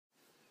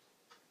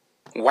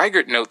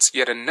Weigert notes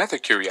yet another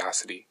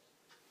curiosity.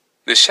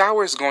 The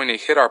shower is going to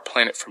hit our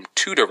planet from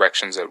two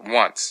directions at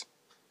once.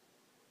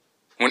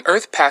 When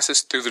Earth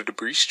passes through the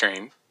debris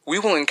stream, we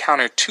will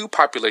encounter two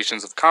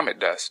populations of comet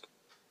dust.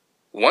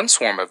 One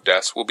swarm of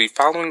dust will be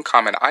following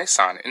Comet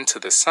Ison into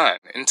the sun,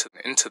 into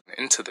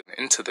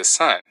the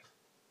sun.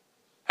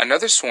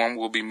 Another swarm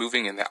will be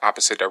moving in the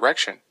opposite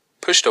direction,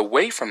 pushed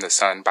away from the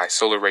sun by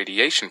solar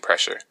radiation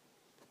pressure.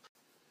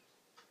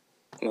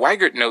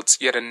 Weigert notes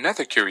yet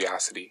another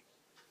curiosity.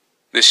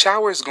 The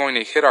shower is going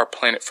to hit our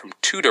planet from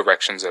two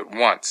directions at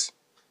once.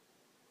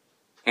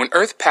 When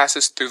Earth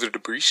passes through the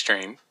debris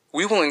stream,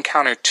 we will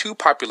encounter two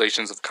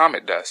populations of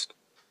comet dust.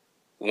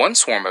 One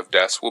swarm of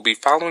dust will be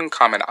following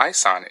Comet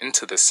Ison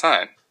into the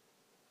sun.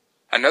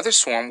 Another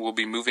swarm will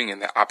be moving in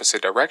the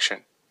opposite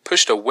direction,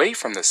 pushed away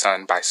from the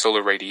sun by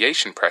solar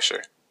radiation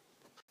pressure.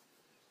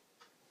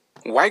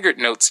 Weigert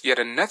notes yet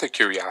another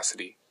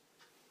curiosity.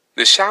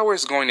 The shower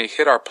is going to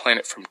hit our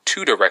planet from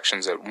two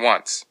directions at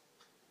once.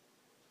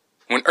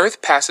 When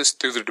Earth passes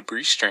through the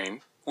debris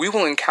stream, we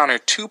will encounter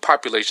two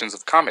populations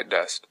of comet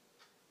dust.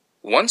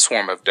 One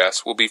swarm of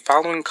dust will be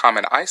following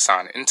Comet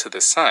Ison into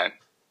the sun.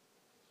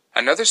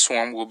 Another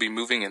swarm will be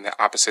moving in the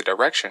opposite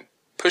direction,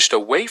 pushed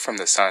away from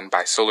the sun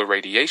by solar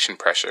radiation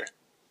pressure.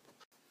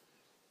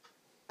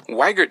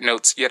 Weigert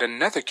notes yet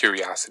another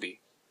curiosity.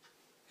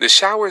 The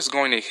shower is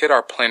going to hit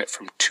our planet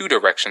from two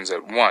directions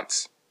at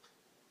once.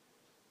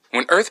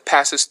 When Earth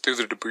passes through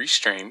the debris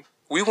stream,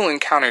 we will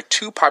encounter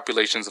two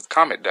populations of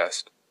comet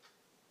dust.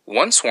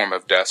 One swarm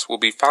of dust will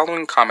be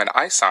following Comet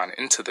Ison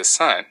into the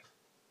sun.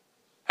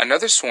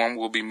 Another swarm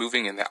will be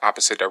moving in the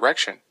opposite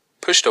direction,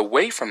 pushed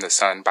away from the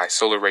sun by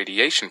solar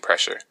radiation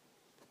pressure.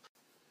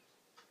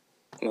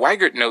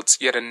 Weigert notes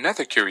yet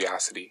another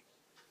curiosity.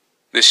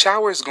 The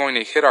shower is going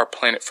to hit our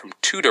planet from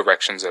two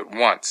directions at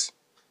once.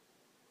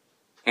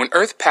 When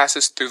Earth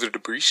passes through the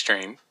debris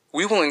stream,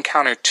 we will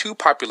encounter two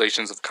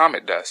populations of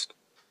comet dust.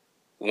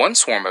 One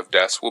swarm of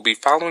dust will be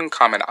following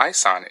Comet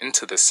Ison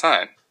into the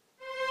sun.